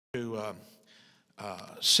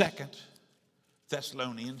Second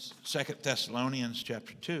Thessalonians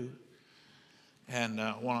chapter 2. And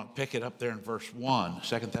I want to pick it up there in verse 1.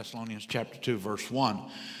 2 Thessalonians chapter 2, verse 1.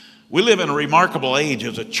 We live in a remarkable age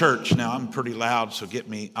as a church. Now, I'm pretty loud, so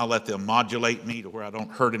I'll let them modulate me to where I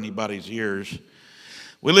don't hurt anybody's ears.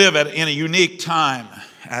 We live in a unique time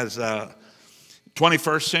as a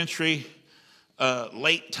 21st century,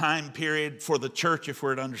 late time period for the church, if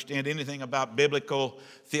we're to understand anything about biblical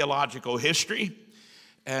theological history.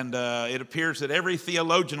 And it appears that every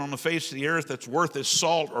theologian on the face of the earth that's worth his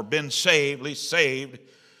salt or been saved, at least saved,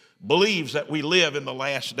 believes that we live in the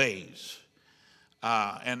last days.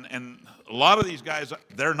 And a lot of these guys,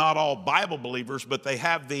 they're not all Bible believers, but they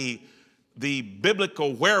have the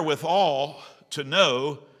biblical wherewithal to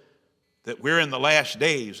know that we're in the last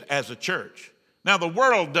days as a church. Now, the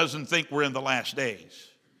world doesn't think we're in the last days.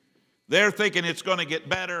 They're thinking it's going to get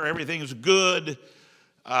better, everything's good.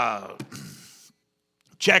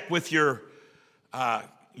 Check with your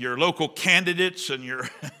local candidates and your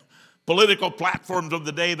political platforms of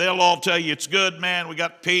the day. They'll all tell you it's good, man. We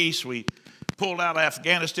got peace. We pulled out of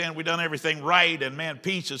Afghanistan. We done everything right. And, man,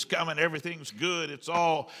 peace is coming. Everything's good. It's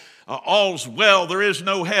all's well. There is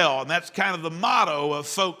no hell. And that's kind of the motto of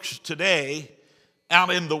folks today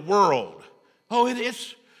out in the world. Oh,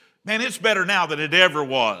 it's better now than it ever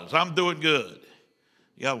was. I'm doing good.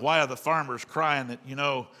 Yeah, why are the farmers crying that,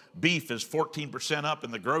 beef is 14% up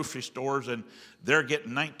in the grocery stores and they're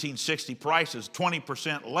getting 1960 prices,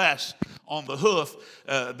 20% less on the hoof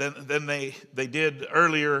than they did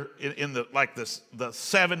earlier in the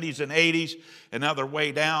 70s and 80s, and now they're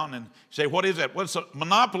way down. And you say, what is that? What's a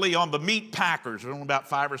monopoly on the meat packers? There's only about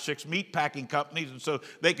 5 or 6 meat packing companies, and so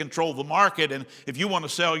they control the market. And if you want to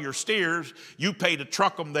sell your steers, you pay to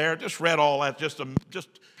truck them there. Just read all that, just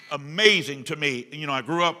amazing to me. I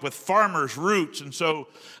grew up with farmers' roots, and so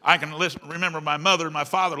I can remember my mother and my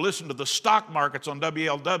father listened to the stock markets on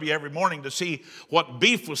WLW every morning to see what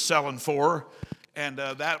beef was selling for, and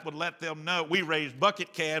that would let them know. We raised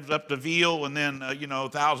bucket calves up to veal, and then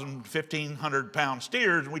 1,000, 1,500 pound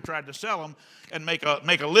steers, and we tried to sell them and make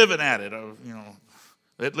a living at it.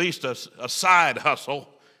 At least a side hustle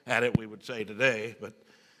at it, we would say today, but.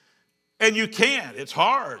 And you can't. It's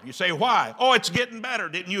hard. You say, why? Oh, it's getting better.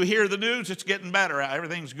 Didn't you hear the news? It's getting better.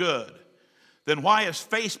 Everything's good. Then why is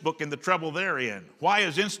Facebook in the trouble they're in? Why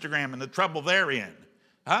is Instagram in the trouble they're in?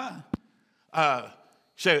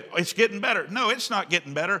 Say, it's getting better. No, it's not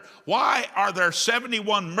getting better. Why are there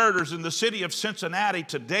 71 murders in the city of Cincinnati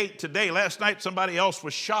today? Last night somebody else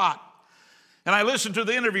was shot. And I listened to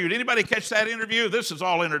the interview. Did anybody catch that interview? This is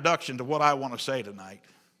all introduction to what I want to say tonight.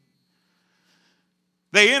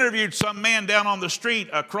 They interviewed some man down on the street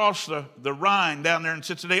across the Rhine down there in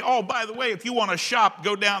Cincinnati. Oh, by the way, if you want to shop,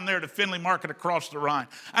 go down there to Findlay Market across the Rhine.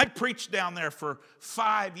 I preached down there for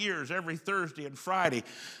 5 years every Thursday and Friday.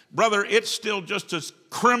 Brother, it's still just as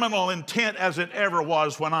criminal intent as it ever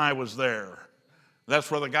was when I was there.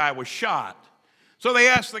 That's where the guy was shot. So they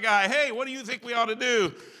asked the guy, hey, what do you think we ought to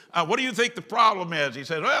do? What do you think the problem is? He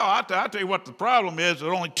said, well, I'll tell you what the problem is.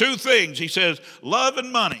 There's only 2 things. He says, love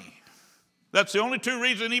and money. That's the only 2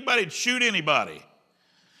 reasons anybody'd shoot anybody.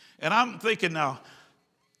 And I'm thinking now,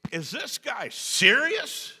 is this guy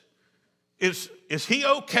serious? Is he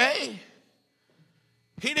okay?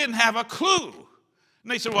 He didn't have a clue.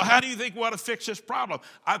 And they said, well, how do you think we ought to fix this problem?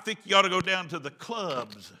 I think you ought to go down to the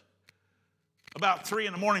clubs about 3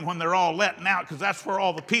 in the morning when they're all letting out, because that's where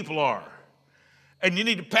all the people are. And you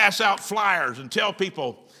need to pass out flyers and tell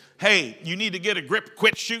people, hey, you need to get a grip,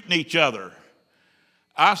 quit shooting each other.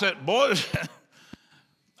 I said, boys,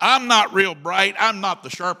 I'm not real bright. I'm not the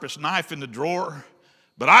sharpest knife in the drawer,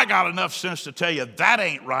 but I got enough sense to tell you that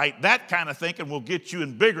ain't right. That kind of thinking will get you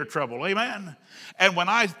in bigger trouble, amen? And when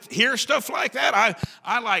I hear stuff like that,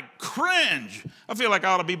 I like cringe. I feel like I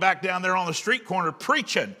ought to be back down there on the street corner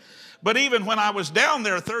preaching. But even when I was down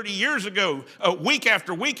there 30 years ago, week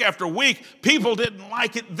after week after week, people didn't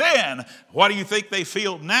like it then. What do you think they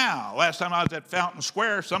feel now? Last time I was at Fountain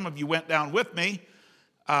Square, some of you went down with me.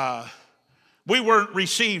 We weren't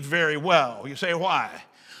received very well. You say, why?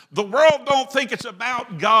 The world don't think it's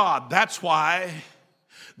about God. That's why.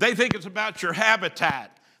 They think it's about your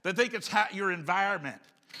habitat. They think it's your environment.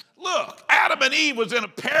 Look, Adam and Eve was in a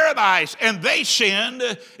paradise and they sinned.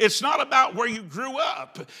 It's not about where you grew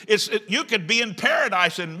up. You could be in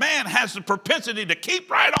paradise, and man has the propensity to keep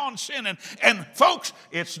right on sinning. And folks,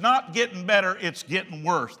 it's not getting better, it's getting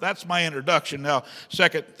worse. That's my introduction. Now, 2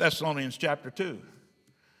 Thessalonians chapter 2.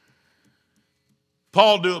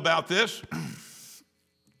 Paul knew about this.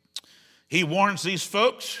 He warns these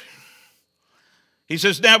folks. He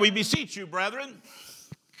says, now we beseech you, brethren,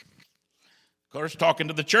 course, talking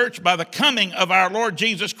to the church, by the coming of our Lord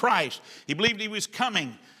Jesus Christ. He believed he was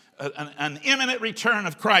coming, an imminent return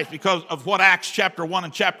of Christ because of what Acts chapter 1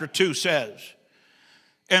 and chapter 2 says.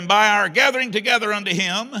 And by our gathering together unto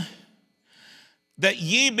him, that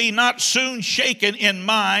ye be not soon shaken in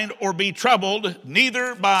mind or be troubled,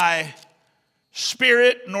 neither by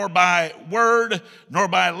spirit, nor by word, nor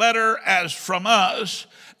by letter, as from us,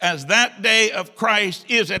 as that day of Christ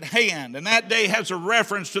is at hand. And that day has a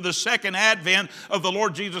reference to the second advent of the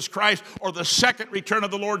Lord Jesus Christ, or the second return of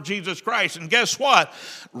the Lord Jesus Christ. And guess what?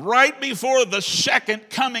 Right before the second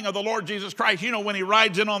coming of the Lord Jesus Christ, you know, when he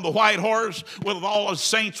rides in on the white horse with all his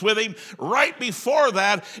saints with him, right before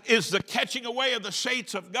that is the catching away of the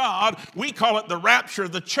saints of God. We call it the rapture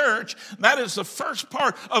of the church. That is the first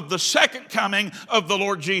part of the second coming of the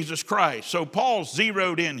Lord Jesus Christ. So Paul's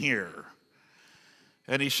zeroed in here.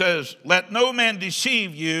 And he says, let no man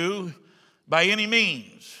deceive you by any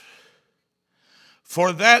means.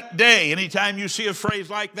 For that day, anytime you see a phrase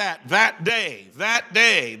like that day,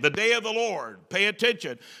 the day of the Lord, pay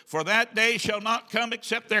attention. For that day shall not come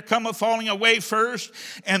except there come a falling away first,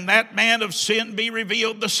 and that man of sin be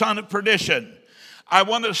revealed, the son of perdition. I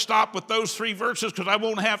want to stop with those 3 verses because I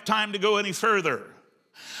won't have time to go any further.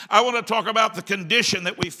 I want to talk about the condition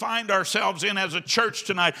that we find ourselves in as a church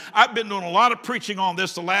tonight. I've been doing a lot of preaching on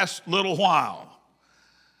this the last little while.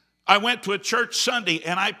 I went to a church Sunday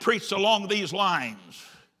and I preached along these lines.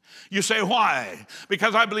 You say, why?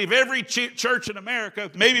 Because I believe every church in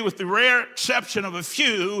America, maybe with the rare exception of a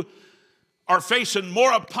few, are facing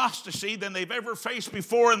more apostasy than they've ever faced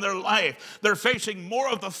before in their life. They're facing more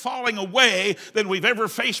of the falling away than we've ever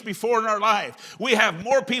faced before in our life. We have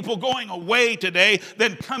more people going away today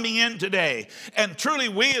than coming in today. And truly,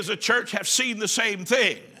 we as a church have seen the same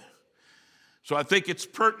thing. So I think it's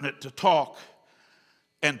pertinent to talk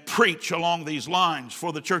and preach along these lines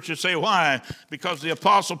for the church to say, why? Because the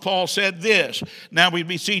Apostle Paul said this, now we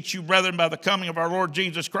beseech you, brethren, by the coming of our Lord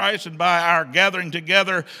Jesus Christ and by our gathering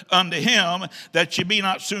together unto him, that ye be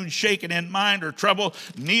not soon shaken in mind or troubled,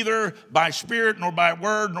 neither by spirit, nor by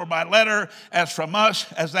word, nor by letter, as from us,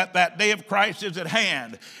 as that day of Christ is at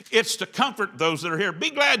hand. It's to comfort those that are here.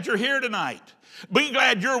 Be glad you're here tonight. Be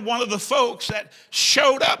glad you're one of the folks that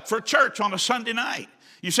showed up for church on a Sunday night.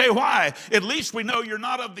 You say, why? At least we know you're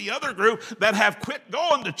not of the other group that have quit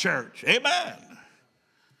going to church. Amen.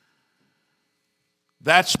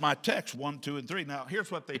 That's my text, 1, 2, and 3. Now,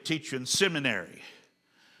 here's what they teach you in seminary.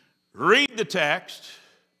 Read the text,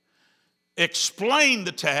 explain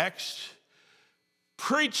the text,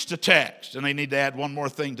 preach the text. And they need to add one more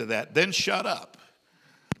thing to that. Then shut up.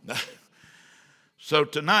 So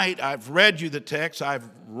tonight, I've read you the text. I've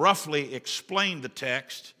roughly explained the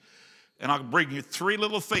text. And I'll bring you 3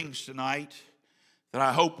 little things tonight that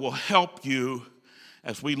I hope will help you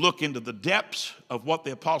as we look into the depths of what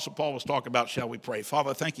the Apostle Paul was talking about. Shall we pray?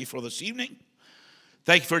 Father, thank you for this evening.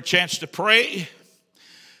 Thank you for a chance to pray.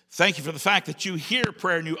 Thank you for the fact that you hear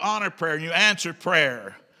prayer and you honor prayer and you answer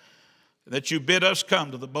prayer. That you bid us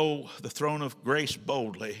come to the throne of grace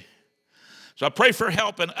boldly. So I pray for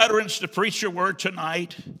help and utterance to preach your word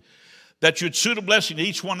tonight. That you'd suit a blessing to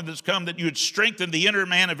each one that's come, that you'd strengthen the inner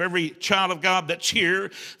man of every child of God that's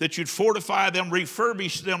here, that you'd fortify them,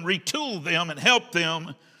 refurbish them, retool them, and help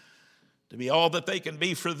them to be all that they can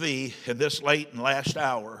be for thee in this late and last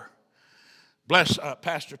hour. Bless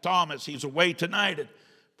Pastor Tom as he's away tonight, and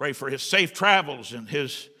pray for his safe travels and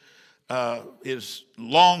his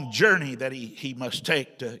long journey that he must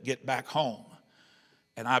take to get back home.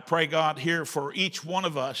 And I pray, God, here for each one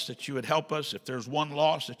of us that you would help us. If there's one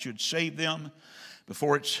lost, that you'd save them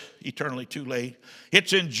before it's eternally too late.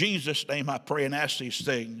 It's in Jesus' name I pray and ask these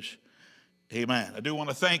things. Amen. I do want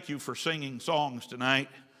to thank you for singing songs tonight.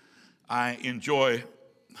 I enjoy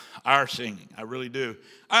our singing. I really do.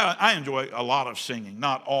 I enjoy a lot of singing.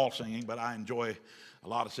 Not all singing, but I enjoy a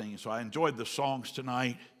lot of singing. So I enjoyed the songs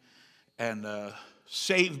tonight. And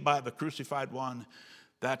Saved by the Crucified One,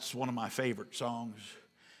 that's one of my favorite songs.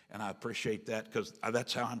 And I appreciate that because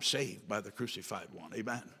that's how I'm saved, by the crucified one.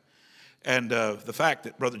 Amen. And the fact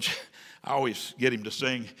that I always get him to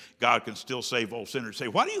sing, God can still save old sinners. Say,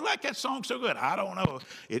 why do you like that song so good? I don't know.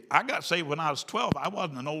 I got saved when I was 12. I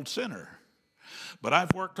wasn't an old sinner. But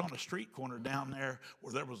I've worked on a street corner down there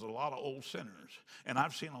where there was a lot of old sinners. And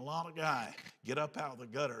I've seen a lot of guys get up out of the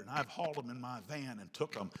gutter, and I've hauled them in my van and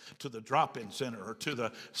took them to the drop-in center or to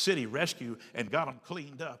the city rescue and got them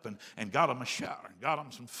cleaned up and got them a shower and got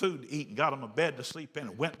them some food to eat and got them a bed to sleep in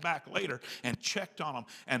and went back later and checked on them.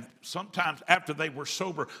 And sometimes after they were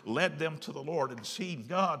sober, led them to the Lord and seen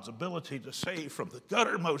God's ability to save from the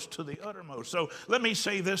guttermost to the uttermost. So let me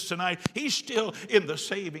say this tonight. He's still in the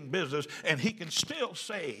saving business, and he can still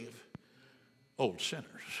save old sinners.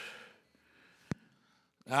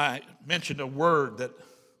 I mentioned a word that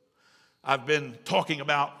I've been talking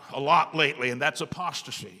about a lot lately, and that's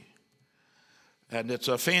apostasy. And it's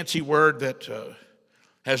a fancy word that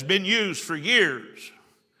has been used for years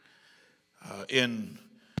in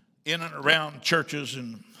and around churches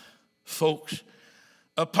and folks.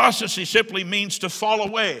 Apostasy simply means to fall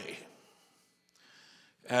away.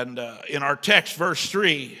 And in our text, verse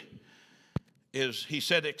 3, he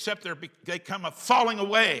said, except they come a falling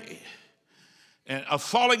away. And a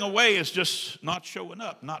falling away is just not showing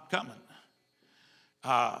up, not coming.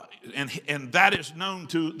 And that is known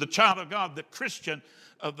to the child of God, the Christian,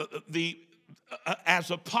 as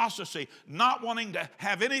apostasy, not wanting to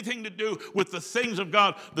have anything to do with the things of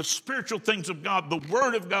God, the spiritual things of God, the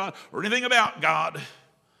Word of God, or anything about God.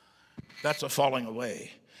 That's a falling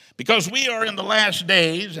away. Because we are in the last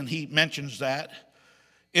days, and he mentions that,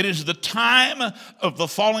 it is the time of the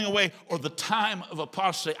falling away or the time of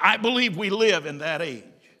apostasy. I believe we live in that age.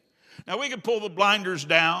 Now, we can pull the blinders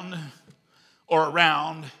down or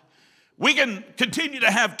around. We can continue to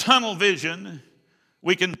have tunnel vision.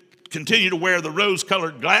 We can continue to wear the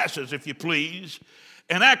rose-colored glasses, if you please,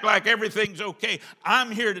 and act like everything's okay.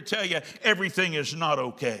 I'm here to tell you everything is not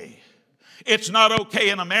okay. It's not okay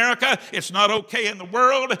in America. It's not okay in the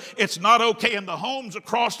world. It's not okay in the homes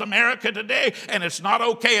across America today. And it's not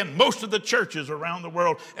okay in most of the churches around the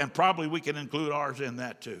world. And probably we can include ours in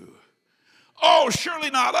that too. Oh, surely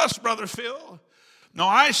not us, Brother Phil. No,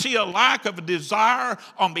 I see a lack of a desire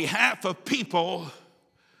on behalf of people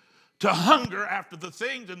to hunger after the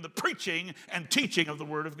things and the preaching and teaching of the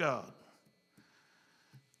Word of God.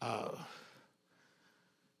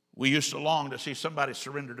 We used to long to see somebody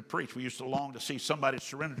surrender to preach. We used to long to see somebody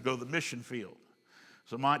surrender to go to the mission field.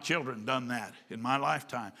 So my children done that in my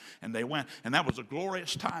lifetime. And they went. And that was a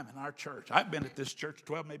glorious time in our church. I've been at this church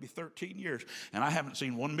 12, maybe 13 years. And I haven't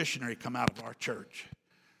seen one missionary come out of our church.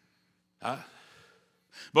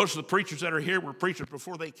 Most of the preachers that are here were preachers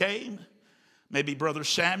before they came. Maybe Brother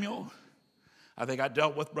Samuel. I think I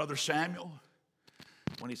dealt with Brother Samuel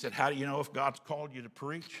when he said, how do you know if God's called you to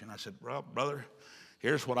preach? And I said, well, brother,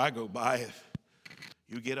 here's what I go by. If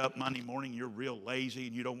you get up Monday morning, you're real lazy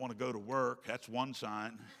and you don't want to go to work, that's one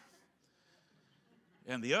sign.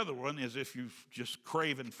 And the other one is if you're just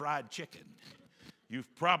craving fried chicken.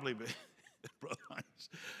 You've probably been, brother,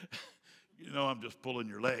 you know I'm just pulling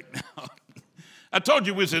your leg now. I told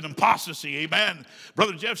you it was an apostasy, amen.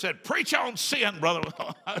 Brother Jeff said, preach on sin, brother.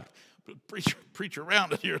 Preach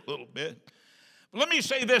around it here a little bit. Let me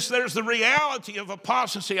say this, there's the reality of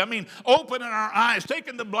apostasy. I mean, opening our eyes,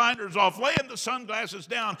 taking the blinders off, laying the sunglasses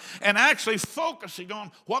down, and actually focusing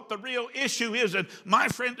on what the real issue is. And my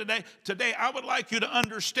friend, today I would like you to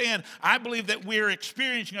understand, I believe that we're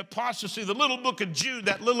experiencing apostasy. The little book of Jude,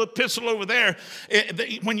 that little epistle over there,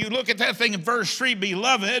 when you look at that thing in verse 3,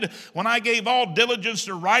 beloved, when I gave all diligence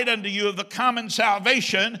to write unto you of the common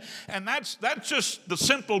salvation, and that's just the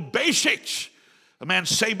simple basics. A man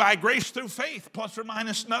saved by grace through faith, plus or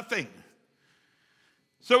minus nothing.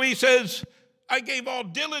 So he says, I gave all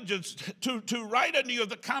diligence to write unto you of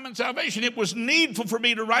the common salvation. It was needful for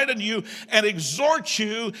me to write unto you and exhort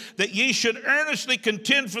you that ye should earnestly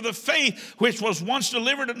contend for the faith which was once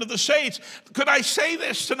delivered unto the saints. Could I say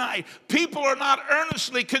this tonight? People are not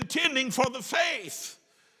earnestly contending for the faith.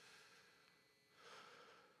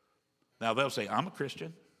 Now they'll say, I'm a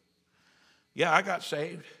Christian. Yeah, I got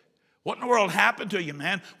saved. What in the world happened to you,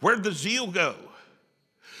 man? Where'd the zeal go?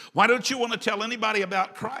 Why don't you want to tell anybody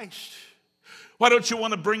about Christ? Why don't you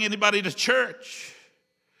want to bring anybody to church?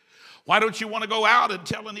 Why don't you want to go out and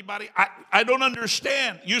tell anybody? I don't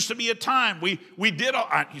understand. Used to be a time we did all.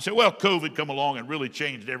 You say, well, COVID come along and really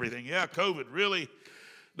changed everything. Yeah, COVID really.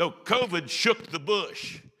 No, COVID shook the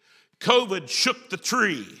bush. COVID shook the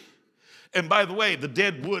tree. And by the way, the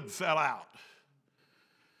dead wood fell out.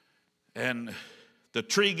 And the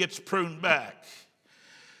tree gets pruned back.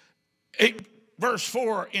 Verse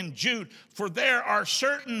 4 in Jude, for there are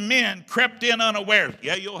certain men crept in unawares.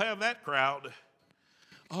 Yeah, you'll have that crowd.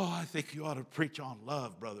 Oh, I think you ought to preach on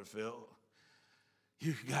love, Brother Phil.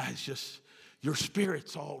 You guys just, your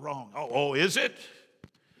spirit's all wrong. Oh, is it?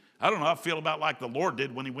 I don't know. I feel about like the Lord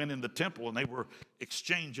did when he went in the temple and they were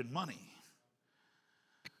exchanging money.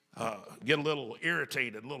 Get a little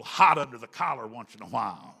irritated, a little hot under the collar once in a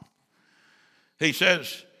while. He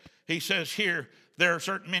says here There are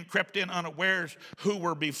certain men crept in unawares who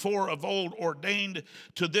were before of old ordained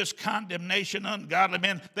to this condemnation, ungodly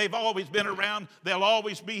men. They've always been around. They'll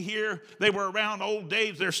always be here. They were around old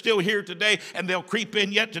days. They're still here today, and they'll creep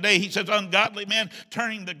in yet today. He says, ungodly men,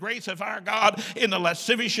 turning the grace of our God into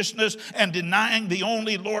lasciviousness and denying the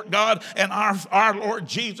only Lord God and our Lord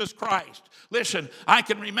Jesus Christ. Listen, I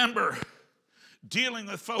can remember dealing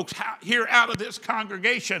with folks here out of this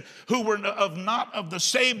congregation who were not of the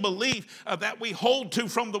same belief that we hold to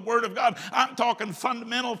from the Word of God. I'm talking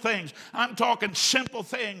fundamental things. I'm talking simple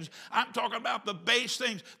things. I'm talking about the base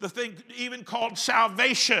things, the thing even called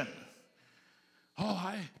salvation.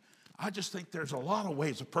 Oh, I just think there's a lot of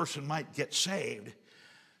ways a person might get saved.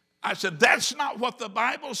 I said, that's not what the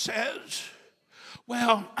Bible says.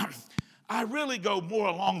 Well, I really go more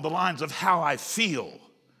along the lines of how I feel.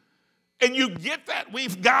 And you get that?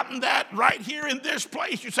 We've gotten that right here in this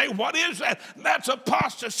place. You say, what is that? That's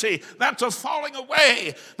apostasy. That's a falling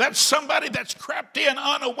away. That's somebody that's crept in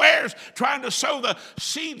unawares, trying to sow the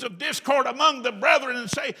seeds of discord among the brethren and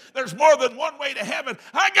say, there's more than one way to heaven.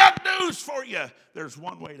 I got news for you. There's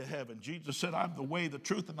one way to heaven. Jesus said, I'm the way, the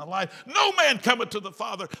truth, and the life. No man cometh to the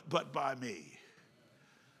Father but by me.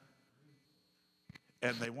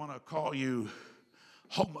 And they want to call you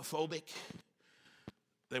homophobic.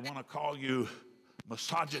 They want to call you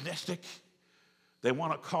misogynistic. They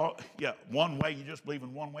want to call, one way, you just believe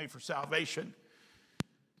in one way for salvation.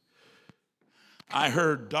 I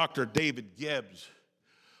heard Dr. David Gabbard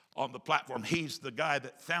on the platform. He's the guy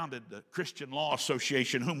that founded the Christian Law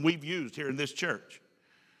Association, whom we've used here in this church.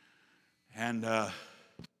 And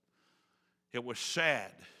it was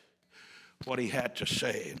sad what he had to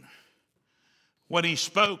say. When he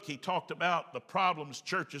spoke, he talked about the problems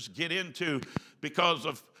churches get into because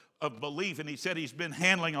of belief. And he said he's been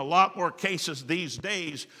handling a lot more cases these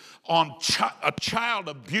days on child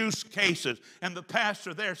abuse cases. And the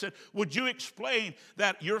pastor there said, would you explain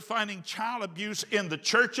that you're finding child abuse in the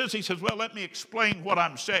churches? He says, well, let me explain what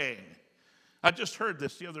I'm saying. I just heard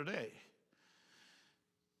this the other day.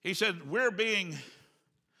 He said,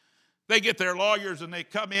 they get their lawyers and they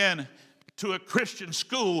come in to a Christian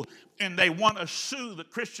school and they want to sue the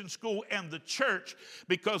Christian school and the church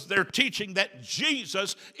because they're teaching that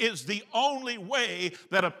Jesus is the only way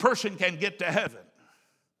that a person can get to heaven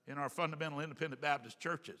in our fundamental independent Baptist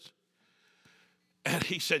churches. And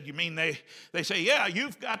he said, you mean they say, yeah,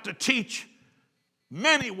 you've got to teach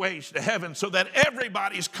many ways to heaven so that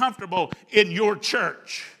everybody's comfortable in your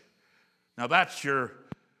church. Now that's your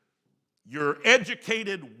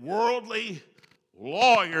educated worldly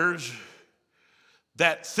lawyers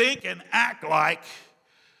that think and act like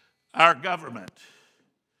our government.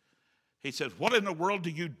 He says, what in the world do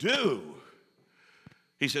you do?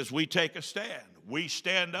 He says, we take a stand. We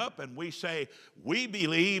stand up and we say, we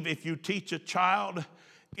believe if you teach a child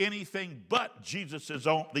anything but Jesus is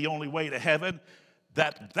the only way to heaven,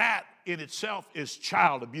 that in itself is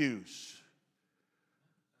child abuse.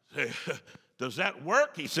 Does that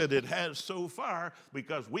work? He said it has so far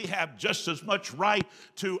because we have just as much right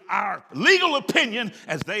to our legal opinion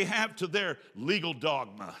as they have to their legal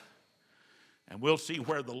dogma. And we'll see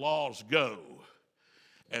where the laws go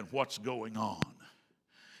and what's going on.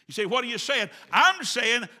 You say, what are you saying? I'm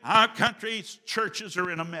saying our country's churches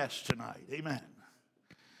are in a mess tonight. Amen.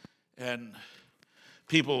 And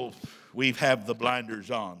people, we have the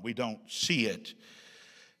blinders on. We don't see it.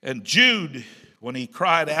 And Jude, when he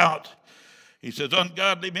cried out, he says,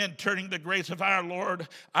 ungodly men turning the grace of our Lord,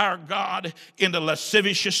 our God, into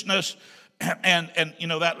lasciviousness. And you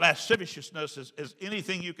know, that lasciviousness is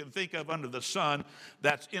anything you can think of under the sun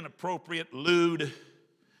that's inappropriate, lewd.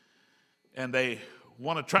 And they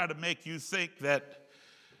want to try to make you think that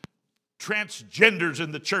transgenders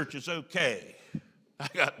in the church is okay. I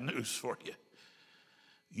got news for you.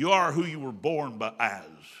 You are who you were born as.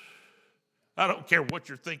 I don't care what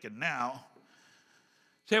you're thinking now.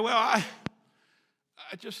 Say, well,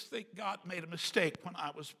 I just think God made a mistake when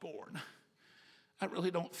I was born. I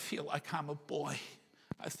really don't feel like I'm a boy.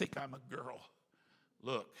 I think I'm a girl.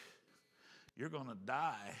 Look, you're going to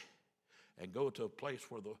die and go to a place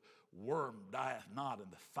where the worm dieth not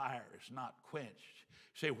and the fire is not quenched.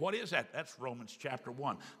 You say, what is that? That's Romans chapter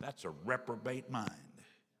 1. That's a reprobate mind.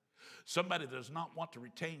 Somebody that does not want to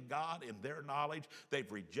retain God in their knowledge.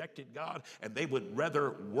 They've rejected God, and they would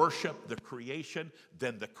rather worship the creation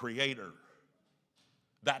than the Creator.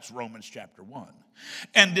 That's Romans chapter 1.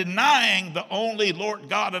 And denying the only Lord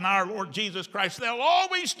God and our Lord Jesus Christ. They'll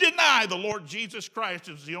always deny the Lord Jesus Christ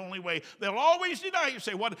is the only way. They'll always deny. You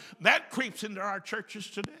say, what? That creeps into our churches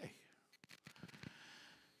today.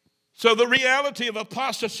 So the reality of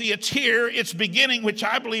apostasy, it's here, it's beginning, which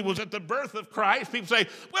I believe was at the birth of Christ. People say,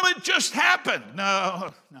 well, it just happened. No.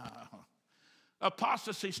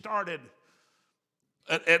 Apostasy started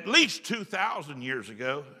at least 2,000 years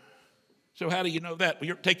ago. So how do you know that?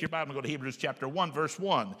 Well, take your Bible and go to Hebrews chapter 1, verse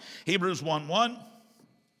 1. Hebrews 1:1.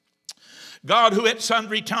 God, who at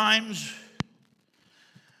sundry times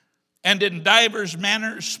and in divers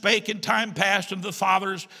manners spake in time past unto the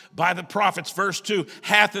fathers by the prophets, verse 2,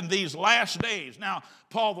 hath in these last days. Now,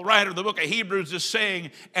 Paul, the writer of the book of Hebrews, is saying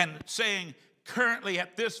currently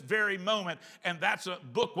at this very moment, and that's a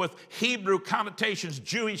book with Hebrew connotations,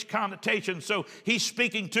 Jewish connotations. So he's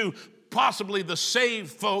speaking to possibly the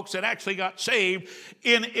saved folks that actually got saved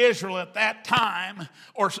in Israel at that time,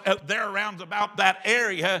 or there around about that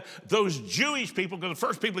area, those Jewish people, because the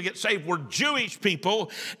first people to get saved were Jewish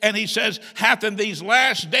people. And he says, hath in these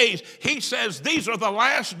last days, he says these are the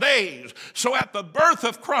last days. So at the birth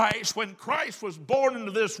of Christ, when Christ was born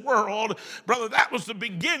into this world, brother, that was the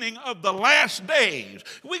beginning of the last days.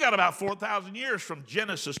 We got about 4,000 years from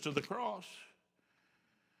Genesis to the cross.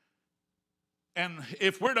 And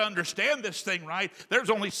if we're to understand this thing right, there's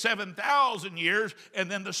only 7,000 years and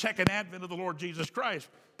then the second advent of the Lord Jesus Christ,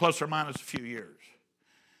 plus or minus a few years.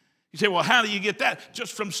 You say, well, how do you get that?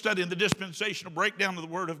 Just from studying the dispensational breakdown of the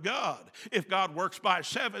Word of God. If God works by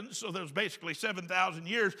 7, so there's basically 7,000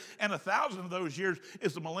 years, and 1,000 of those years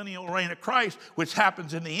is the millennial reign of Christ, which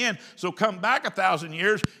happens in the end. So come back 1,000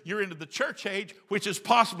 years, you're into the church age, which is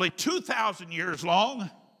possibly 2,000 years long.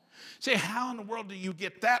 Say, how in the world do you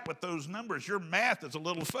get that with those numbers? Your math is a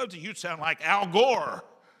little fuzzy. You sound like Al Gore.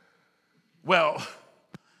 Well,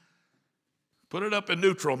 put it up in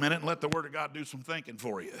neutral a minute and let the Word of God do some thinking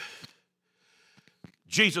for you.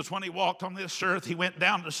 Jesus, when he walked on this earth, he went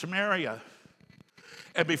down to Samaria.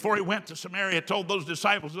 And before he went to Samaria, told those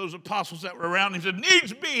disciples, those apostles that were around, he said,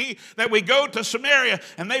 needs be that we go to Samaria.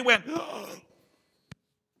 And they went, oh,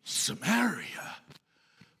 Samaria?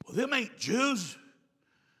 Well, them ain't Jews.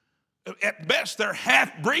 At best, they're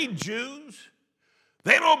half-breed Jews.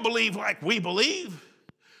 They don't believe like we believe.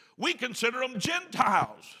 We consider them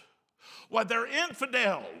Gentiles. Well, they're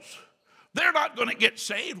infidels. They're not going to get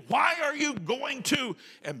saved. Why are you going to?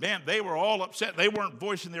 And man, they were all upset. They weren't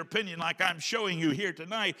voicing their opinion like I'm showing you here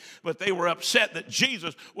tonight, but they were upset that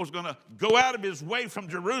Jesus was going to go out of his way from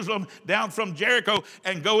Jerusalem, down from Jericho,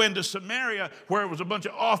 and go into Samaria, where it was a bunch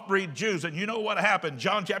of off-breed Jews. And you know what happened?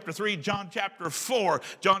 John chapter 3, John chapter 4.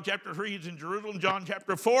 John chapter 3, he's in Jerusalem. John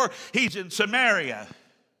chapter 4, he's in Samaria.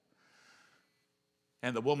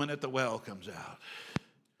 And the woman at the well comes out.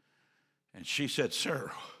 And she said, sir,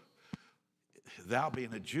 thou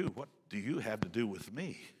being a Jew, what do you have to do with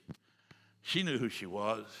me? She knew who she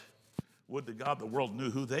was. Would to God the world knew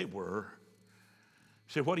who they were.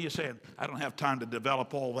 He said, what are you saying? I don't have time to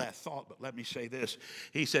develop all that thought, but let me say this.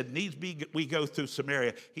 He said, needs be we go through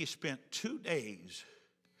Samaria. He spent 2 days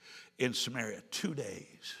in Samaria, 2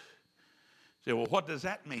 days. Say, well, what does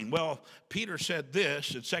that mean? Well, Peter said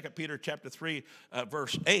this in 2 Peter chapter 3,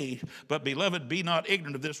 verse 8, but beloved, be not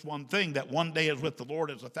ignorant of this one thing, that one day is with the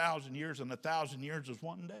Lord as 1,000 years, and 1,000 years is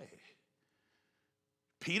one day.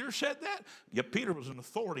 Peter said that? Yeah, Peter was an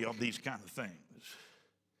authority on these kind of things.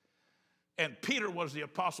 And Peter was the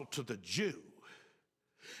apostle to the Jew.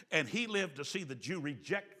 And he lived to see the Jew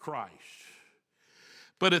reject Christ.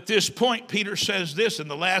 But at this point, Peter says this, in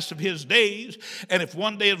the last of his days, and if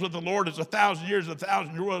one day is with the Lord as 1,000 years,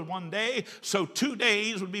 1,000 years is one day, so 2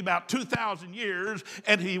 days would be about 2,000 years,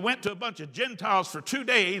 and he went to a bunch of Gentiles for 2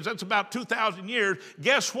 days, that's about 2,000 years.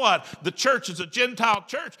 Guess what? The church is a Gentile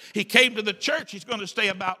church. He came to the church, he's going to stay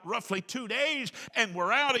about roughly 2 days, and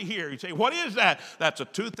we're out of here. You say, what is that? That's a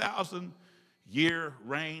 2,000-year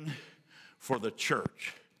reign for the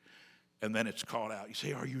church. And then it's called out. You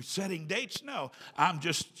say, are you setting dates? No, I'm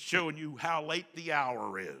just showing you how late the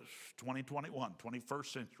hour is. 2021, 21st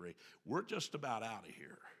century. We're just about out of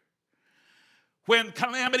here. When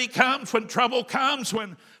calamity comes, when trouble comes,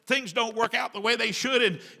 when things don't work out the way they should,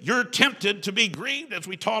 and you're tempted to be grieved, as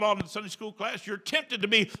we taught on in the Sunday school class, you're tempted to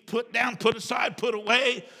be put down, put aside, put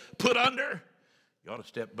away, put under. You ought to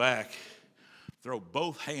step back, throw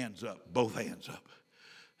both hands up,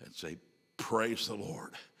 and say, praise the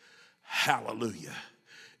Lord. Hallelujah.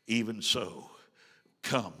 Even so,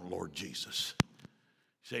 come, Lord Jesus.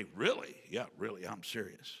 You say, really? Yeah, really, I'm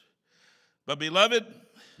serious. But beloved,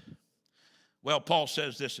 well, Paul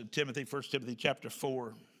says this in Timothy, 1 Timothy chapter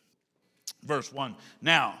 4, verse 1.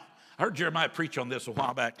 Now, I heard Jeremiah preach on this a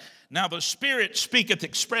while back. Now the Spirit speaketh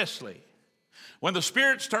expressly. When the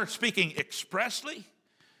Spirit starts speaking expressly,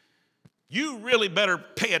 you really better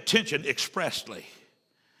pay attention expressly.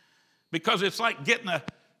 Because it's like getting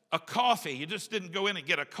a coffee. You just didn't go in and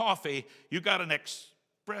get a coffee. You got an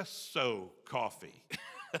espresso coffee.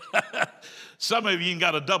 Some of you even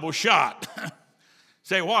got a double shot.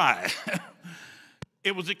 Say, why?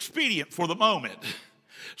 It was expedient for the moment.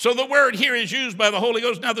 So the word here is used by the Holy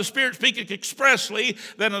Ghost. Now the Spirit speaketh expressly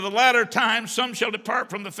that in the latter times some shall depart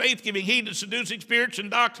from the faith, giving heed to seducing spirits and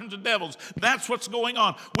doctrines of devils. That's what's going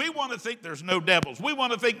on. We want to think there's no devils. We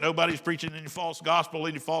want to think nobody's preaching any false gospel,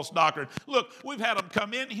 any false doctrine. Look, we've had them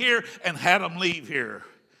come in here and had them leave here.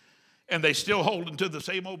 And they still holding to the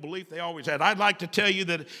same old belief they always had. I'd like to tell you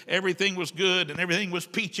that everything was good and everything was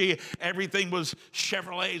peachy, everything was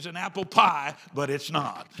Chevrolets and apple pie, but it's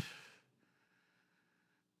not.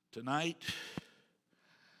 Tonight,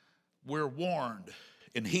 we're warned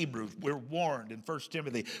in Hebrews, we're warned in 1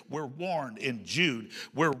 Timothy, we're warned in Jude,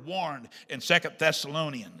 we're warned in 2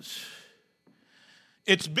 Thessalonians.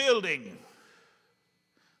 It's building.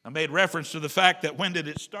 I made reference to the fact that when did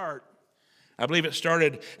it start? I believe it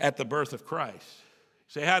started at the birth of Christ.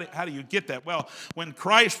 Say, how do you get that? Well, when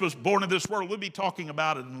Christ was born in this world, we'll be talking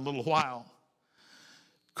about it in a little while.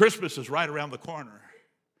 Christmas is right around the corner.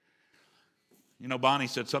 You know, Bonnie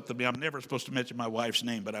said something to me. I'm never supposed to mention my wife's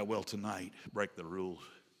name, but I will tonight. Break the rules.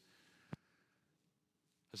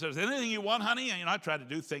 I said, is there anything you want, honey? And, you know, I tried to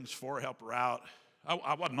do things for her, help her out.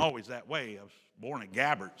 I wasn't always that way. I was born in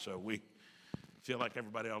Gabbard, so we feel like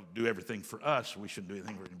everybody ought to do everything for us. We shouldn't do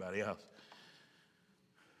anything for anybody else.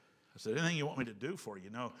 I said, anything you want me to do for you?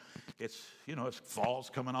 It's fall's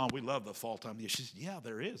coming on. We love the fall time. She said, yeah,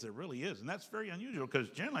 there is. There really is. And that's very unusual because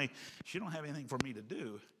generally she don't have anything for me to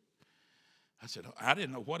do. I said, I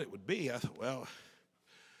didn't know what it would be. I thought, well,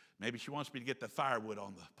 maybe she wants me to get the firewood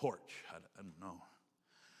on the porch. I don't know.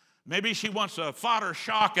 Maybe she wants a fodder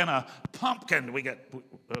shock and a pumpkin.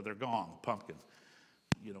 They're gone, pumpkin,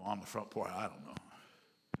 on the front porch. I don't know.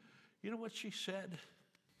 You know what she said?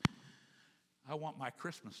 I want my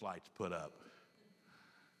Christmas lights put up.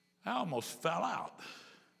 I almost fell out.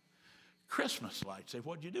 Christmas lights. Say,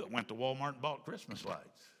 what'd you do? I went to Walmart and bought Christmas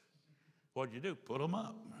lights. What'd you do? Put them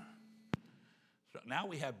up. So now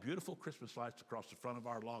we have beautiful Christmas lights across the front of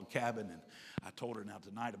our log cabin, and I told her now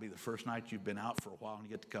tonight will be the first night you've been out for a while and you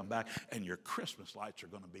get to come back, and your Christmas lights are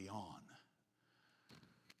going to be on.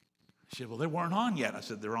 She said, well, they weren't on yet. I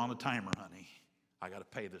said, they're on a timer, honey. I got to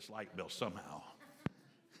pay this light bill somehow.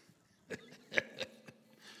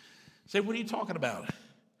 Say, what are you talking about?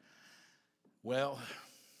 Well,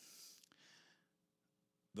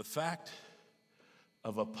 the fact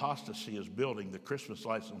of apostasy is building. The Christmas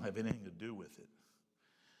lights don't have anything to do with it.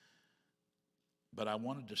 But I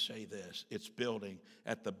wanted to say this. It's building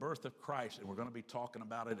at the birth of Christ, and we're going to be talking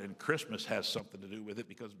about it, and Christmas has something to do with it,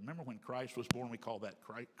 because remember when Christ was born, we call that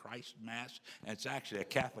Christ Mass, and it's actually a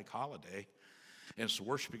Catholic holiday, and it's the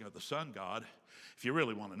worshiping of the sun god, if you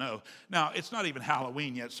really want to know. Now, it's not even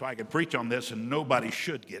Halloween yet, so I can preach on this, and nobody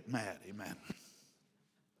should get mad. Amen.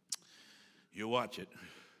 You watch it.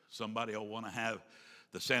 Somebody will want to have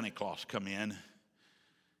the Santa Claus come in,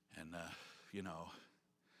 and,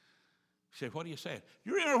 say, what are you saying?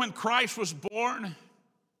 You remember when Christ was born?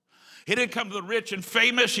 He didn't come to the rich and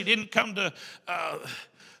famous. He didn't come to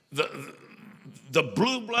the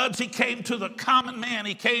blue bloods. He came to the common man.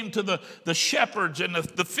 He came to the shepherds and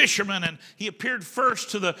the fishermen, and he appeared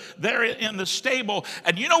first there in the stable.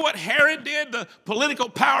 And you know what Herod did? The political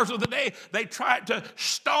powers of the day, they tried to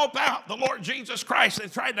stomp out the Lord Jesus Christ. They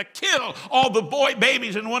tried to kill all the boy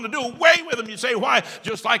babies and wanted to do away with them. You say, why?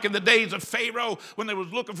 Just like in the days of Pharaoh, when they was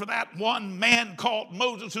looking for that one man called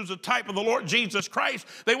Moses, who's a type of the Lord Jesus Christ.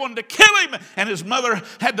 They wanted to kill him, and his mother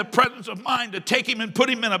had the presence of mind to take him and put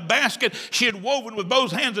him in a basket. She had woven with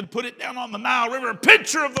both hands and put it down on the Nile River, a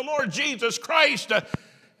picture of the Lord Jesus Christ.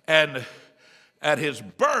 And at his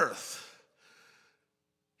birth,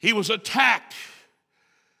 he was attacked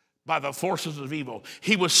by the forces of evil.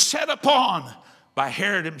 He was set upon by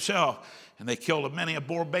Herod himself, and they killed many a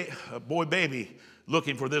boy baby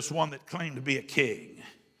looking for this one that claimed to be a king.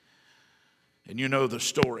 And you know the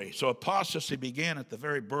story. So apostasy began at the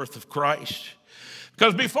very birth of Christ,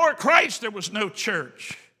 because before Christ there was no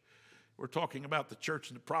church. We're talking about the church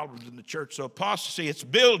and the problems in the church. So apostasy, it's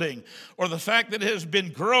building, or the fact that it has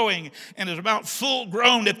been growing and is about full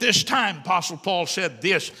grown at this time. Apostle Paul said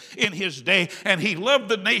this in his day, and he loved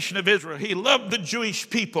the nation of Israel. He loved the Jewish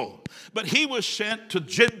people, but he was sent to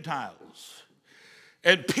Gentiles,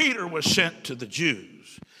 and Peter was sent to the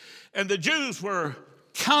Jews. And the Jews were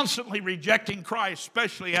constantly rejecting Christ,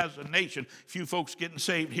 especially as a nation. Few folks getting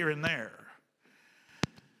saved here and there.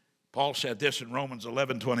 Paul said this in Romans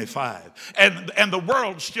 11:25. And the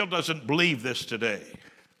world still doesn't believe this today.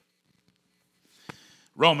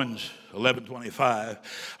 Romans 11:25.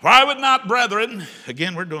 For I would not, brethren,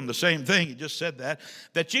 again we're doing the same thing, he just said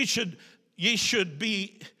that ye should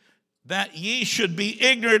be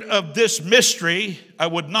ignorant of this mystery. I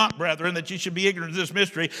would not, brethren, that ye should be ignorant of this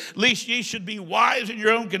mystery, lest ye should be wise in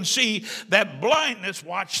your own conceit, that blindness,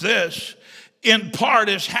 watch this, in part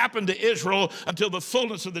has happened to Israel until the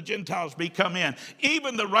fullness of the Gentiles be come in.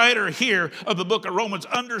 Even the writer here of the book of Romans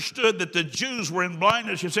understood that the Jews were in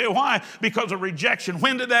blindness. You say, why? Because of rejection.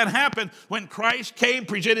 When did that happen? When Christ came,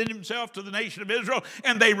 presented himself to the nation of Israel,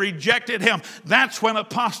 and they rejected him. That's when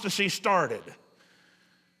apostasy started.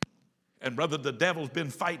 And brother, the devil's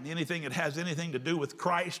been fighting anything that has anything to do with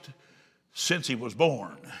Christ since he was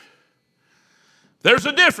born. There's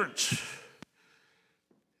a difference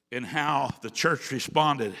in how the church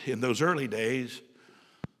responded in those early days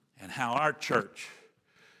and how our church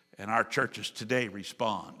and our churches today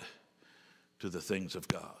respond to the things of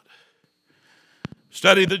God.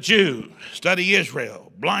 Study the Jew, study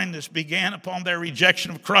Israel. Blindness began upon their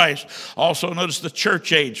rejection of Christ. Also notice the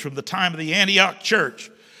church age from the time of the Antioch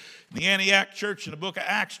church. The Antioch church in the book of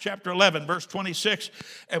Acts chapter 11 verse 26,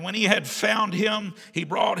 and when he had found him, he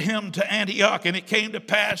brought him to Antioch, and it came to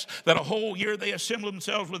pass that a whole year they assembled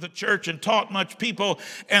themselves with the church and taught much people,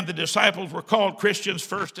 and the disciples were called Christians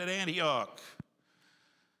first at Antioch.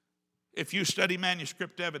 If you study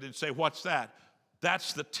manuscript evidence, say, what's that?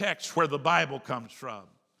 That's the text where the Bible comes from.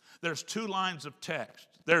 There's two lines of text.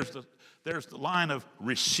 There's the line of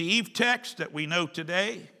received text that we know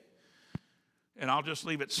today. And I'll just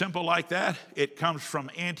leave it simple like that. It comes from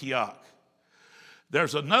Antioch.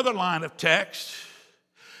 There's another line of text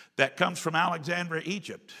that comes from Alexandria,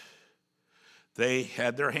 Egypt. They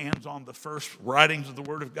had their hands on the first writings of the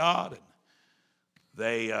Word of God, and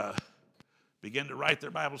they began to write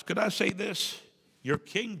their Bibles. Could I say this? Your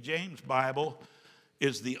King James Bible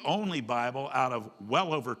is the only Bible out of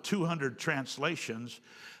well over 200 translations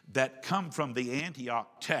that come from the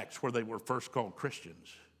Antioch text where they were first called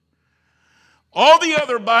Christians. All the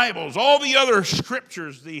other Bibles, all the other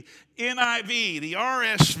scriptures, the NIV, the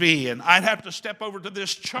RSV, and I'd have to step over to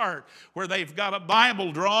this chart where they've got a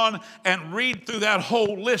Bible drawn and read through that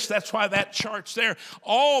whole list. That's why that chart's there.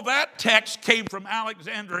 All that text came from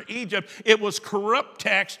Alexandria, Egypt. It was corrupt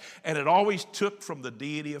text, and it always took from the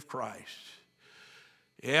deity of Christ.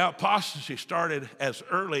 Yeah, apostasy started as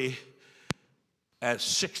early as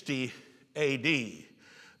 60 A.D.,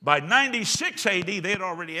 By 96 A.D., they had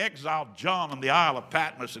already exiled John on the Isle of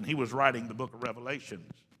Patmos, and he was writing the book of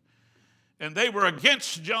Revelations. And they were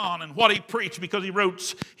against John and what he preached because he wrote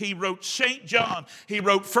St. John. He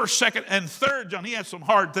wrote 1st, 2nd, and 3rd John. He had some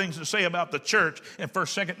hard things to say about the church in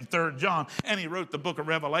 1st, 2nd, and 3rd John. And he wrote the book of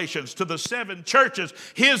Revelations to the 7 churches.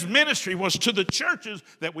 His ministry was to the churches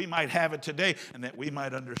that we might have it today and that we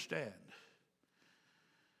might understand.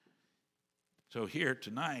 So here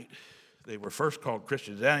tonight, they were first called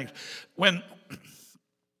Christians. When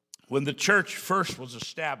the church first was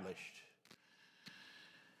established,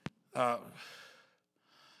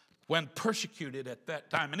 when persecuted at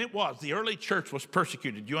that time, and the early church was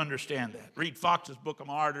persecuted. You understand that. Read Fox's Book of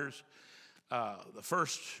Martyrs. The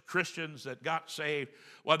first Christians that got saved.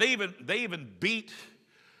 Well, they even beat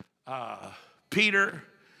Peter.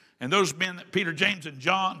 And those men, Peter, James, and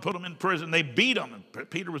John, put them in prison. They beat them. And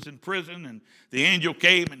Peter was in prison, and the angel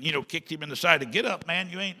came and, kicked him in the side. Get up,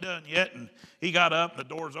 man, you ain't done yet. And he got up, and the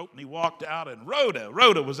doors opened. He walked out, and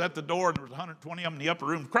Rhoda was at the door, and there was 120 of them in the upper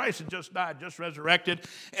room. Christ had just died, just resurrected,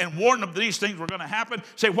 and warned them that these things were going to happen.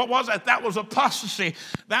 Say, what was that? That was apostasy.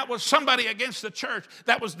 That was somebody against the church.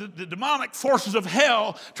 That was the demonic forces of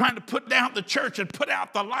hell trying to put down the church and put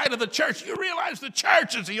out the light of the church. You realize the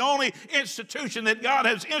church is the only institution that God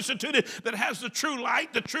has instituted that has the true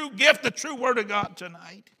light, the true gift, the true word of God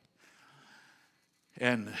tonight.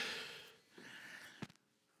 And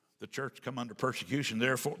the church come under persecution.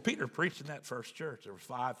 Therefore, Peter preached in that first church. There was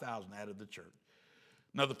 5,000 added to the church.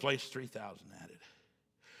 Another place, 3,000 added.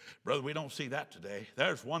 Brother, we don't see that today.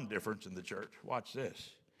 There's one difference in the church. Watch this.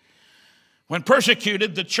 When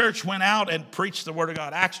persecuted, the church went out and preached the word of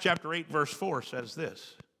God. Acts chapter 8, verse 4 says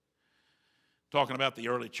this. Talking about the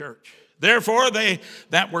early church. Therefore, they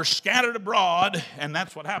that were scattered abroad, and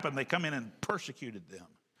that's what happened. They come in and persecuted them.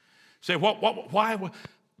 Say, why?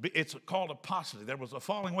 It's called apostasy. There was a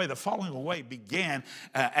falling away. The falling away began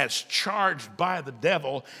as charged by the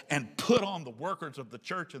devil and put on the workers of the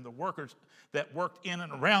church and the workers that worked in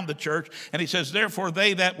and around the church. And he says, therefore,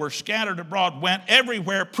 they that were scattered abroad went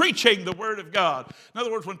everywhere preaching the word of God. In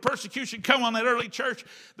other words, when persecution come on that early church,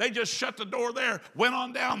 they just shut the door there, went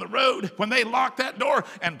on down the road. When they locked that door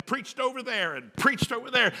and preached over there and preached over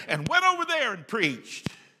there and went over there and preached.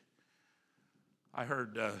 I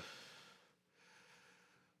heard,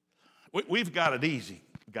 we've got it easy,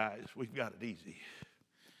 guys. We've got it easy.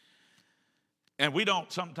 And we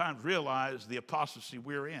don't sometimes realize the apostasy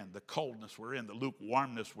we're in, the coldness we're in, the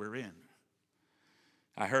lukewarmness we're in.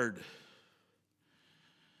 I heard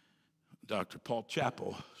Dr. Paul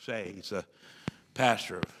Chappell say, he's a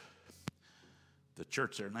pastor of the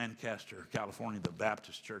church there in Lancaster, California, the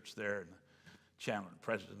Baptist church there, and Chandler,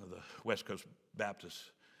 president of the West Coast Baptist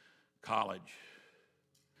College.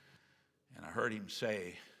 And I heard him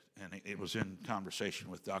say, and it was in conversation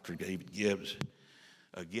with Dr. David Gibbs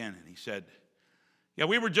again, and he said, yeah,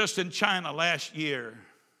 we were just in China last year.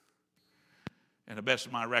 And the best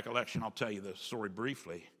of my recollection, I'll tell you the story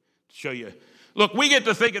briefly to show you. Look, we get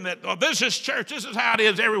to thinking that, oh, this is church. This is how it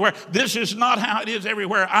is everywhere. This is not how it is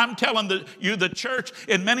everywhere. I'm telling you, the church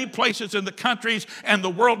in many places in the countries and the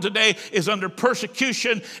world today is under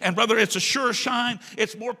persecution. And brother, it's a sure shine.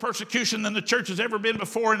 It's more persecution than the church has ever been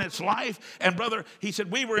before in its life. And brother, he said,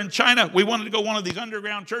 we were in China. We wanted to go to one of these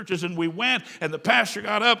underground churches, and we went. And the pastor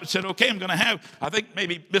got up and said, okay, I'm going to have, I think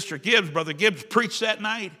maybe Mr. Gibbs, Brother Gibbs, preached that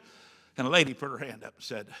night. And a lady put her hand up and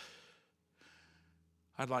said,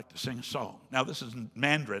 I'd like to sing a song. Now, this is in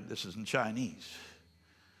Mandarin. This is in Chinese.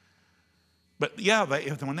 But, yeah,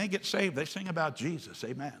 when they get saved, they sing about Jesus.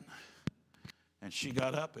 Amen. And she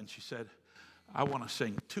got up and she said, I want to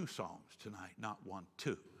sing 2 songs tonight, not 1,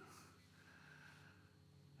 2.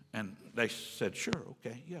 And they said, sure,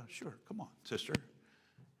 okay, yeah, sure. Come on, sister. And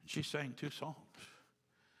she sang 2 songs.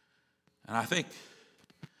 And I think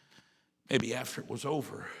maybe after it was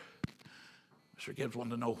over, Mr. Gibbs wanted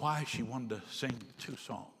to know why she wanted to sing 2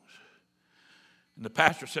 songs. And the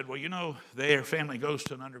pastor said, well, you know, their family goes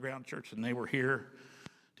to an underground church, and they were here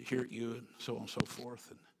to hear you, and so on and so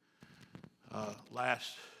forth. And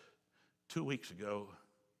last 2 weeks ago,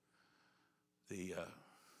 the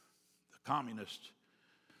communist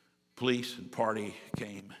police and party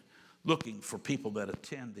came looking for people that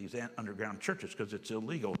attend these underground churches because it's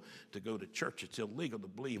illegal to go to church. It's illegal to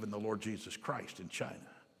believe in the Lord Jesus Christ in China.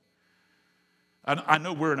 I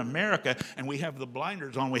know we're in America and we have the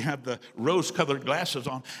blinders on, we have the rose-colored glasses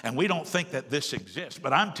on, and we don't think that this exists.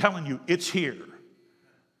 But I'm telling you, it's here.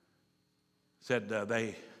 Said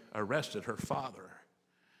they arrested her father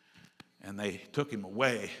and they took him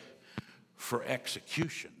away for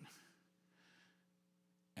execution.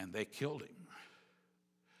 And they killed him.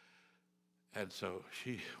 And so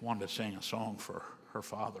she wanted to sing a song for her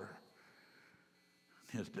father,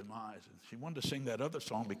 his demise. And she wanted to sing that other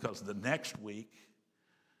song because the next week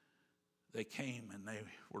they came and they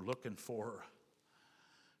were looking for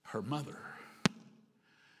her mother.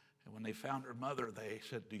 And when they found her mother, they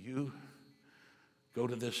said, do you go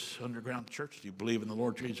to this underground church? Do you believe in the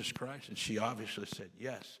Lord Jesus Christ? And she obviously said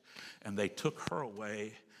yes. And they took her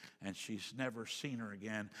away, and she's never seen her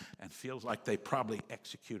again and feels like they probably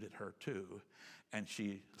executed her too. And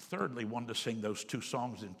she thirdly wanted to sing those 2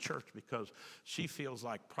 songs in church because she feels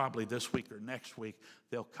like probably this week or next week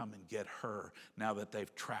they'll come and get her now that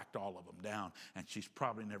they've tracked all of them down. And she's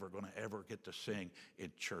probably never going to ever get to sing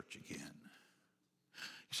in church again.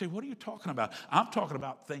 You say, what are you talking about? I'm talking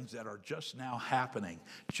about things that are just now happening,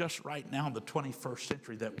 just right now in the 21st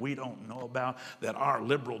century that we don't know about, that our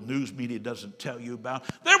liberal news media doesn't tell you about.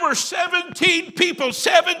 There were 17 people,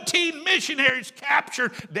 17 missionaries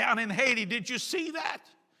captured down in Haiti. Did you see that?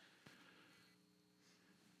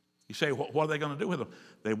 You say, what are they going to do with them?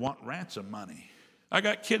 They want ransom money. I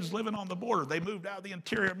got kids living on the border. They moved out of the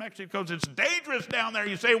interior of Mexico because it's dangerous down there.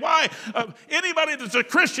 You say, why? Anybody that's a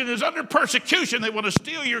Christian is under persecution. They want to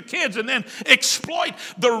steal your kids and then exploit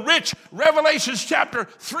the rich, Revelations chapter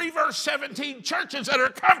 3, verse 17, churches that are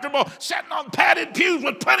comfortable sitting on padded pews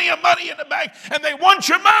with plenty of money in the bank, and they want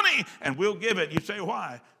your money, and we'll give it. You say,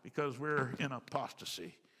 why? Because we're in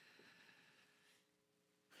apostasy.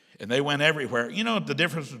 And they went everywhere. You know the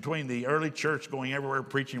difference between the early church going everywhere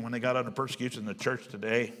preaching when they got under persecution and the church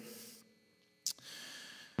today?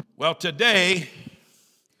 Well, today,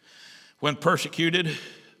 when persecuted,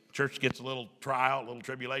 church gets a little trial, a little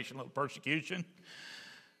tribulation, a little persecution.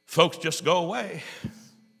 Folks just go away.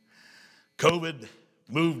 COVID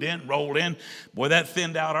moved in, rolled in. Boy, that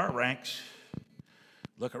thinned out our ranks.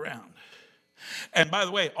 Look around. And by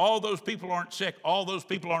the way, all those people aren't sick. All those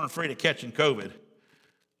people aren't afraid of catching COVID.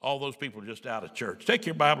 All those people are just out of church. Take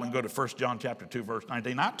your Bible and go to 1 John chapter 2, verse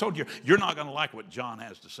 19. I told you, you're not going to like what John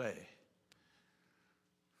has to say.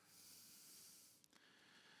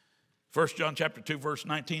 1 John chapter 2, verse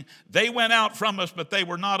 19. They went out from us, but they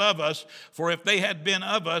were not of us. For if they had been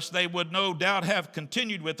of us, they would no doubt have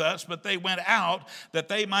continued with us. But they went out that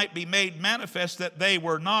they might be made manifest that they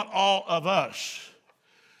were not all of us.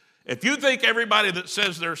 If you think everybody that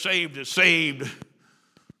says they're saved is saved,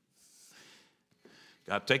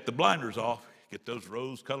 got to take the blinders off. Get those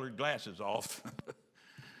rose-colored glasses off.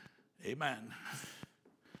 Amen.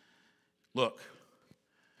 Look,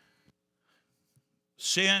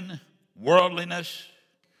 sin, worldliness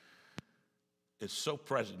is so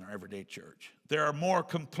present in our everyday church. There are more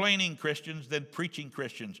complaining Christians than preaching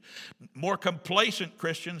Christians, more complacent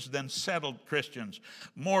Christians than settled Christians,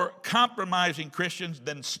 more compromising Christians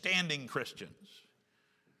than standing Christians.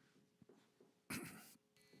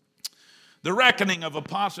 The reckoning of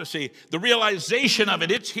apostasy, the realization of it,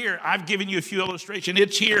 it's here. I've given you a few illustrations.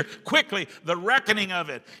 It's here quickly. The reckoning of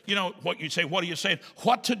it. You know what you say, what are you saying?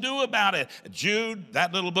 What to do about it? Jude,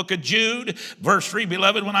 that little book of Jude, verse 3,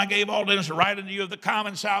 beloved, when I gave all diligence to write unto you of the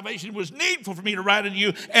common salvation, it was needful for me to write unto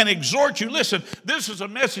you and exhort you. Listen, this is a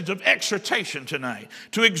message of exhortation tonight.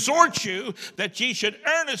 To exhort you that ye should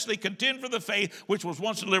earnestly contend for the faith which was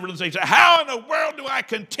once delivered unto saints. How in the world do I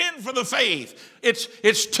contend for the faith?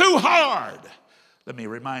 It's too hard. Let me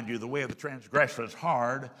remind you, the way of the transgressor is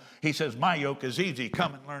hard. He says, my yoke is easy.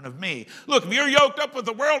 Come and learn of me. Look, if you're yoked up with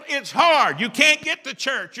the world, it's hard. You can't get to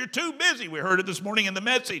church. You're too busy. We heard it this morning in the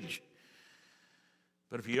message.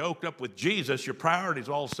 But if you're yoked up with Jesus, your priorities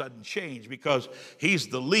all of a sudden change because he's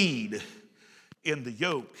the lead in the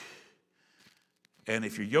yoke. And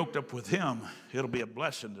if you're yoked up with him, it'll be a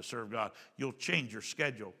blessing to serve God. You'll change your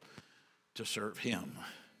schedule to serve him.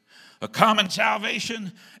 A common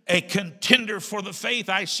salvation, a contender for the faith.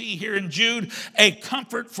 I see here in Jude, a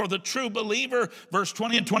comfort for the true believer. Verse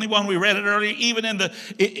 20 and 21, we read it earlier. Even in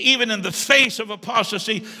the face of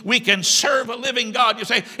apostasy, we can serve a living God. You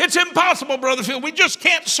say, it's impossible, Brother Phil. We just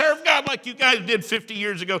can't serve God like you guys did 50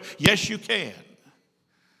 years ago. Yes, you can.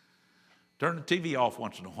 Turn the TV off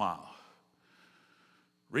once in a while.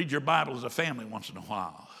 Read your Bible as a family once in a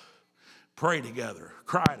while. Pray together,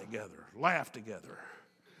 cry together, laugh together.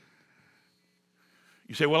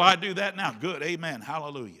 You say, well, I do that now. Good, amen,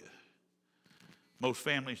 hallelujah. Most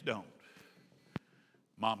families don't.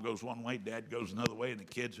 Mom goes one way, dad goes another way, and the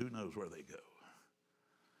kids, who knows where they go.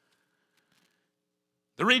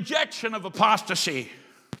 The rejection of apostasy.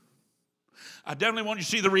 I definitely want you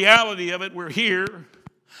to see the reality of it. We're here.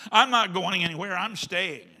 I'm not going anywhere. I'm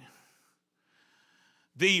staying.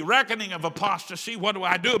 The reckoning of apostasy, what do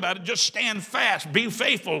I do about it? Just stand fast, be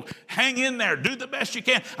faithful, hang in there, do the best you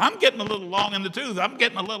can. I'm getting a little long in the tooth. I'm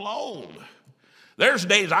getting a little old. There's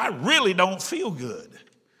days I really don't feel good.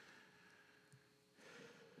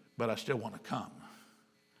 But I still want to come.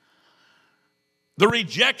 The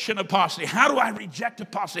rejection of apostasy. How do I reject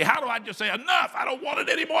apostasy? How do I just say, enough, I don't want it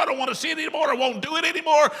anymore, I don't want to see it anymore, I won't do it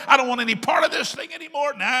anymore, I don't want any part of this thing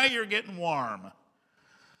anymore? Now you're getting warm.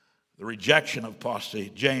 The rejection of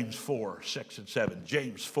apostasy, James 4, 6 and 7.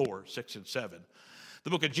 James 4, 6 and 7. The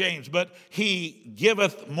book of James, but he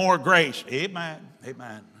giveth more grace. Amen,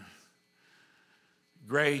 amen.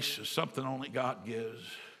 Grace is something only God gives.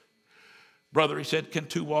 Brother, he said, can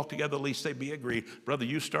two walk together, at least they be agreed. Brother,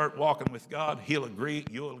 you start walking with God, he'll agree,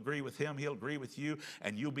 you'll agree with him, he'll agree with you,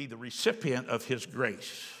 and you'll be the recipient of his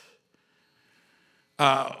grace.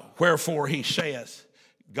 Wherefore he saith,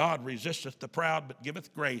 God resisteth the proud, but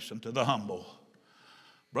giveth grace unto the humble.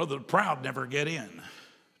 Brother, the proud never get in.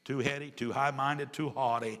 Too heady, too high-minded, too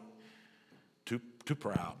haughty, too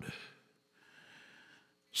proud.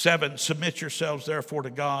 7, submit yourselves therefore to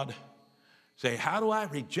God. Say, how do I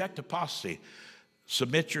reject apostasy?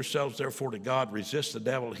 Submit yourselves therefore to God, resist the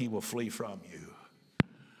devil, and he will flee from you.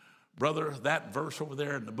 Brother, that verse over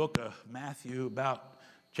there in the book of Matthew about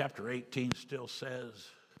chapter 18 still says,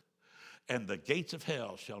 and the gates of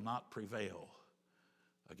hell shall not prevail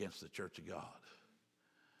against the church of God.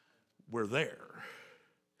 We're there,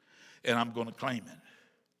 and I'm going to claim it.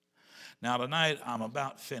 Now, tonight, I'm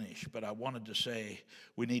about finished, but I wanted to say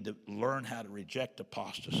we need to learn how to reject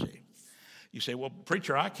apostasy. You say, well,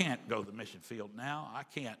 preacher, I can't go to the mission field now.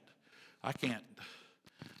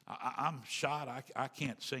 I'm shot. I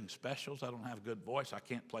can't sing specials. I don't have a good voice. I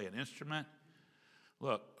can't play an instrument.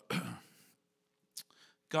 Look,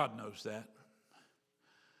 God knows that.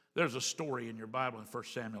 There's a story in your Bible in 1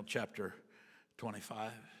 Samuel chapter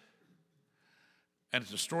 25. And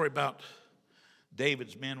it's a story about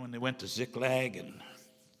David's men when they went to Ziklag, and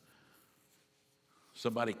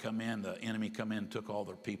somebody come in, the enemy come in, took all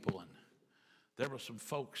their people, and there were some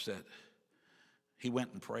folks that he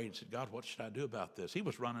went and prayed and said, God, what should I do about this? He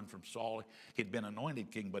was running from Saul. He'd been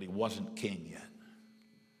anointed king, but he wasn't king yet.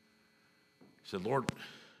 He said, Lord,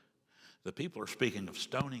 the people are speaking of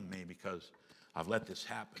stoning me because I've let this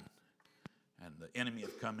happen. And the enemy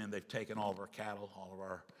have come in. They've taken all of our cattle, all of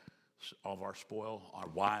our All of our spoil, our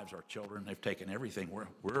wives, our children, they've taken everything.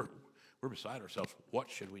 We're beside ourselves. What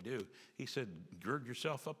should we do? He said, gird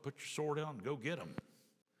yourself up, put your sword on, and go get them.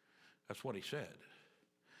 That's what he said.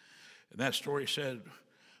 And that story said,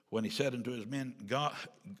 when he said unto his men,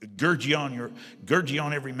 gird ye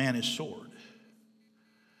on every man his sword.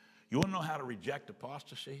 You want to know how to reject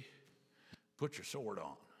apostasy? Put your sword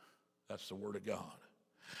on. That's the word of God.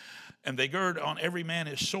 And they gird on every man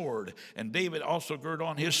his sword, and David also girded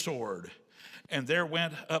on his sword. And there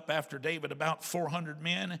went up after David about 400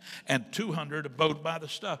 men, and 200 abode by the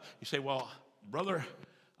stuff. You say, well, brother,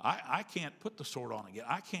 I can't put the sword on again.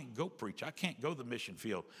 I can't go preach. I can't go to the mission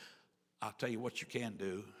field. I'll tell you what you can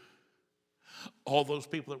do. All those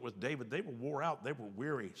people that were with David, they were wore out. They were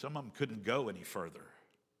weary. Some of them couldn't go any further.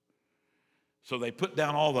 So they put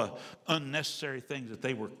down all the unnecessary things that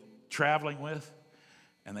they were traveling with,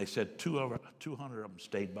 and they said 200 of them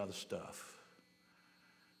stayed by the stuff.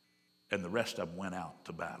 And the rest of them went out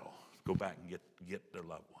to battle. Go back and get their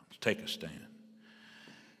loved ones. Take a stand.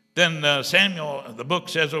 Then Samuel, the book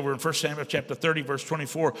says over in 1 Samuel chapter 30, verse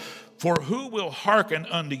 24, for who will hearken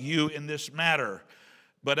unto you in this matter?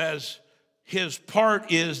 But as his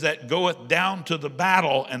part is that goeth down to the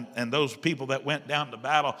battle, and those people that went down to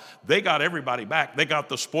battle, they got everybody back. They got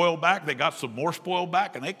the spoil back. They got some more spoil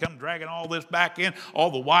back, and they come dragging all this back in.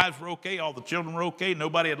 All the wives were okay. All the children were okay.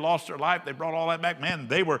 Nobody had lost their life. They brought all that back. Man,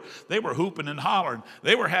 they were hooping and hollering.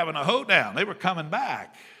 They were having a hoedown. They were coming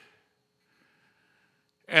back.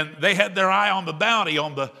 And they had their eye on the bounty,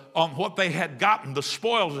 on what they had gotten, the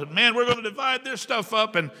spoils. And man, we're going to divide this stuff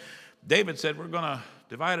up. And David said, we're going to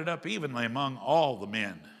divide it up evenly among all the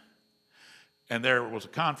men. And there was a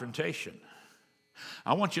confrontation.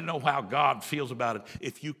 I want you to know how God feels about it.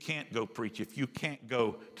 If you can't go preach, if you can't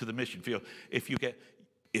go to the mission field, if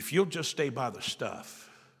you'll just stay by the stuff,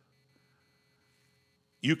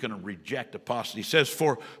 you can reject apostasy. He says,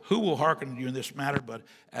 for who will hearken to you in this matter? But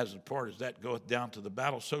as the part as that goeth down to the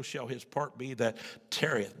battle, so shall his part be that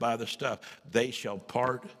tarrieth by the stuff. They shall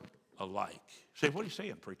part alike. Say, what are you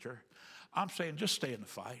saying, preacher? I'm saying just stay in the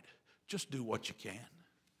fight. Just do what you can.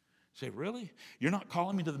 Say, really? You're not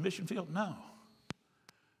calling me to the mission field? No.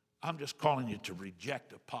 I'm just calling you to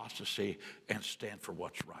reject apostasy and stand for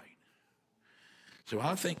what's right. So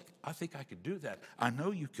I think I could do that. I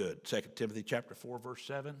know you could. 2 Timothy chapter 4, verse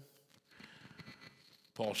 7.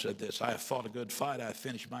 Paul said this, I have fought a good fight. I have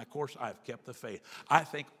finished my course. I have kept the faith. I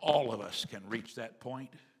think all of us can reach that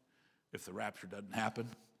point if the rapture doesn't happen,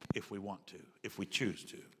 if we want to, if we choose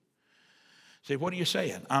to. Say, what are you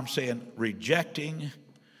saying? I'm saying reject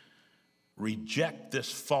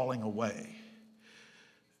this falling away.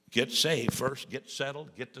 Get saved first, get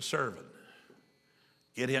settled, get to serving.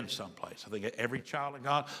 Get in someplace. I think every child of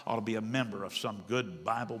God ought to be a member of some good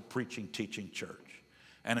Bible preaching, teaching church.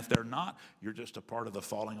 And if they're not, you're just a part of the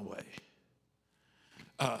falling away.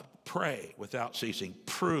 Pray without ceasing.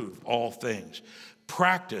 Prove all things.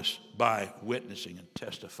 Practice by witnessing and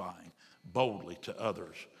testifying boldly to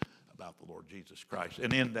others about the Lord Jesus Christ.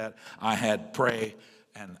 And in that, I had pray,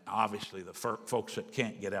 and obviously the folks that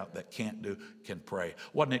can't get out, that can't do, can pray.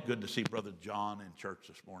 Wasn't it good to see Brother John in church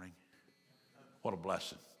this morning? What a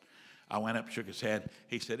blessing. I went up, shook his hand.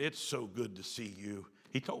 He said, it's so good to see you.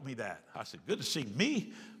 He told me that. I said, good to see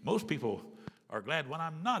me? Most people are glad when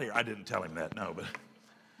I'm not here. I didn't tell him that, no, but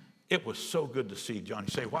it was so good to see John. You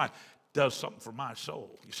say, why? Does something for my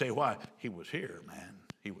soul. You say, why? He was here, man.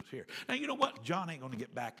 He was here. Now, you know what? John ain't going to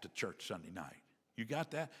get back to church Sunday night. You got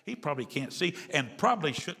that? He probably can't see and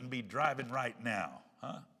probably shouldn't be driving right now,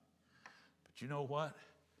 huh? But you know what?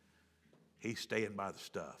 He's staying by the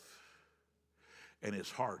stuff. And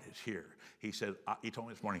his heart is here. He said, he told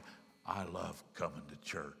me this morning, I love coming to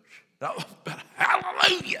church.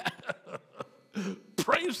 Hallelujah.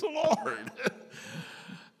 Praise the Lord.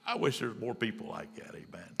 I wish there was more people like that,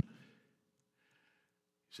 amen.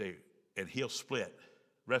 See, and he'll split.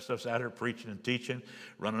 The rest of us out here preaching and teaching,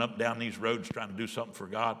 running up and down these roads trying to do something for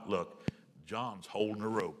God. Look, John's holding the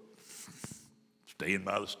rope, staying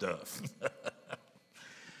by the stuff.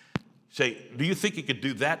 Say, do you think you could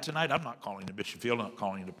do that tonight? I'm not calling you to mission field. I'm not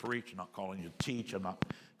calling you to preach. I'm not calling you to teach. I'm not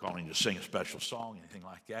calling you to sing a special song, anything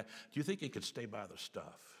like that. Do you think you could stay by the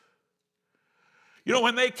stuff? You know,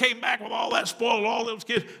 when they came back with all that spoil, all those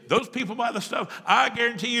kids, those people by the stuff, I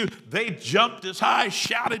guarantee you, they jumped as high,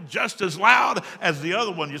 shouted just as loud as the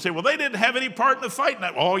other one. You say, well, they didn't have any part in the fight.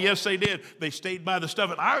 Oh, yes, they did. They stayed by the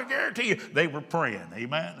stuff. And I guarantee you, they were praying.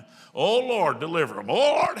 Amen. Oh, Lord, deliver them.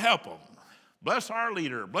 Oh, Lord, help them. Bless our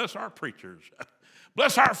leader. Bless our preachers.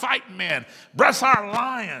 Bless our fighting men. Bless our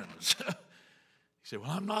lions. You say,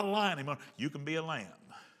 well, I'm not a lion anymore. You can be a lamb.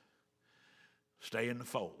 Stay in the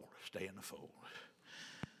fold. Stay in the fold.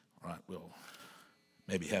 All right, we'll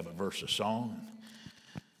maybe have a verse of song.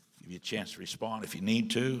 Give you a chance to respond if you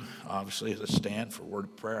need to. Obviously, let's stand for a word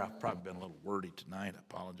of prayer. I've probably been a little wordy tonight. I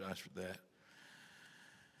apologize for that.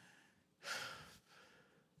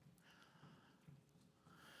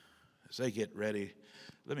 As they get ready,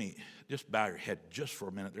 let me just bow your head just for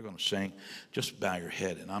a minute. They're going to sing. Just bow your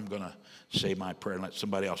head, and I'm going to say my prayer and let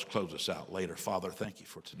somebody else close us out later. Father, thank you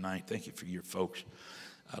for tonight. Thank you for your folks.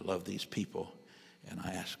 I love these people, and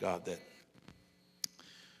I ask God that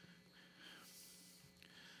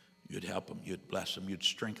you'd help them, you'd bless them, you'd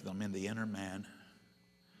strengthen them in the inner man.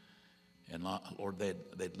 And Lord,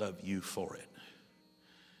 they'd love you for it.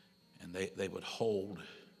 And they would hold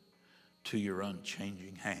to your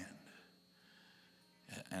unchanging hand.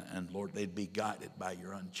 And Lord, they'd be guided by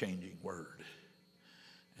your unchanging word.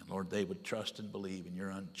 And Lord, they would trust and believe in your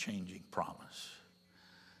unchanging promise.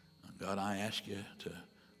 And God, I ask you to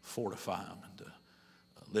fortify them and to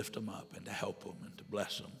lift them up and to help them and to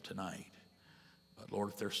bless them tonight. But Lord,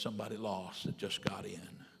 if there's somebody lost that just got in,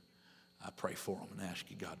 I pray for them and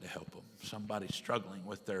ask you, God, to help them. Somebody struggling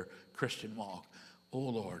with their Christian walk, oh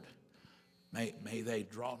Lord, may they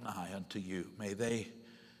draw nigh unto you. May they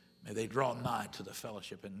draw nigh to the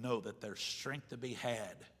fellowship and know that there's strength to be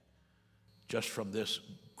had just from this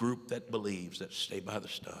group that believes, that stay by the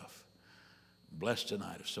stuff. Bless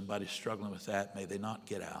tonight. If somebody's struggling with that, may they not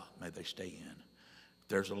get out. May they stay in. If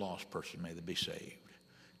there's a lost person, may they be saved.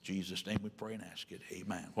 In Jesus' name we pray and ask it.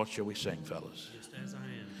 Amen. What shall we sing, fellas? Just as I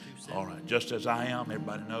am. All right. Just as I am.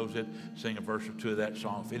 Everybody knows it. Sing a verse or two of that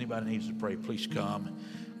song. If anybody needs to pray, please come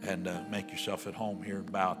and make yourself at home here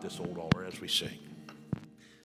and bow at this old altar as we sing.